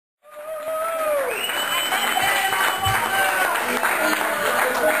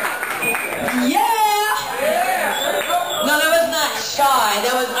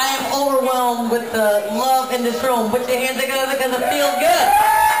this room. Put your hands together because it feels good.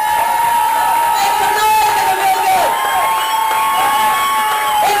 Make some noise if it feels good.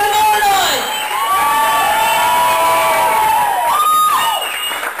 Make some more noise.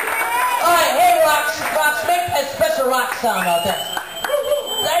 All right, hey, Rocks, make a special rock sound out there.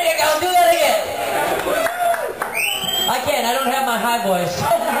 There you go. Do that again. I can't. I don't have my high voice.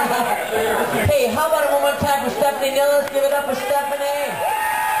 Hey, how about it one more time for Stephanie Nillis? Give it up for Stephanie.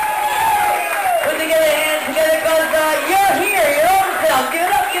 Put together hands together because you're here, your own self. Give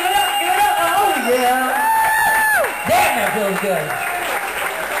it up, give it up, give it up. Oh, yeah. Damn, that feels good.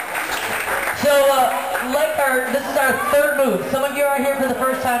 So, this is our third move. Some of you are here for the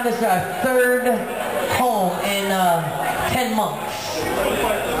first time. This is our third home in 10 months.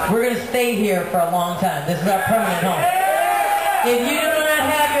 We're going to stay here for a long time. This is our permanent home. If you do not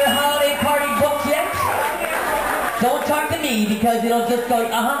have your holiday party booked yet, don't talk to me because it'll just go,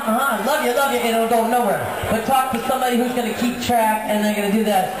 love you, and it'll go nowhere. But talk to somebody who's going to keep track, and they're going to do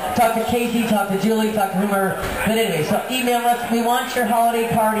that. Talk to Casey, talk to Julie, talk to whomever. But anyway, so email us. We want your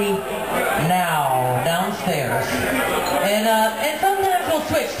holiday party now, downstairs. And sometimes we'll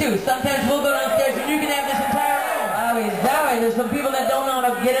switch too. Sometimes we'll go downstairs and you can have this entire room. Always, there's some people that don't know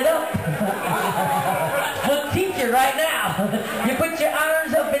how to get it up. We'll teach you right now. You put your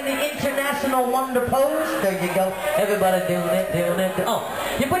arms up in the International Wonder Pose. There you go. Everybody doing it. Oh,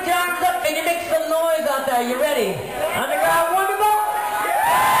 you put your arms up and you make some noise out there. You ready? On the ground, wonderful.